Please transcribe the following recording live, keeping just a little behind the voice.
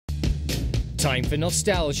Time for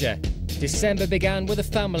nostalgia. December began with a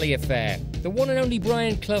family affair. The one and only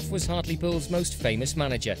Brian Clough was Hartlepool's most famous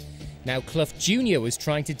manager. Now Clough Jr. was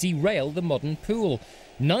trying to derail the modern pool.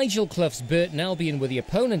 Nigel Clough's Burton Albion were the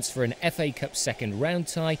opponents for an FA Cup second round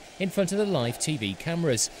tie in front of the live TV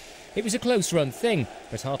cameras. It was a close-run thing,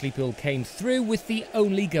 but Hartlepool came through with the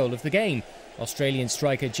only goal of the game. Australian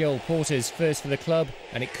striker Joel Porter's first for the club,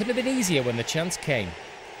 and it couldn't have been easier when the chance came.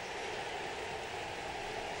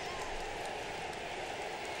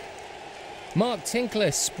 Mark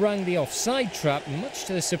Tinkler sprang the offside trap, much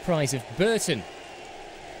to the surprise of Burton.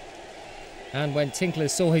 And when Tinkler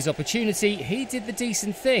saw his opportunity, he did the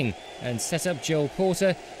decent thing and set up Joel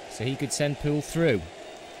Porter so he could send Poole through.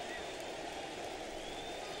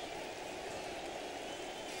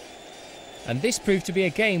 And this proved to be a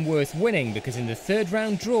game worth winning because in the third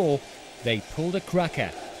round draw, they pulled a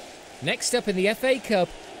cracker. Next up in the FA Cup,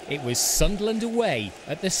 it was Sunderland away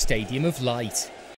at the Stadium of Light.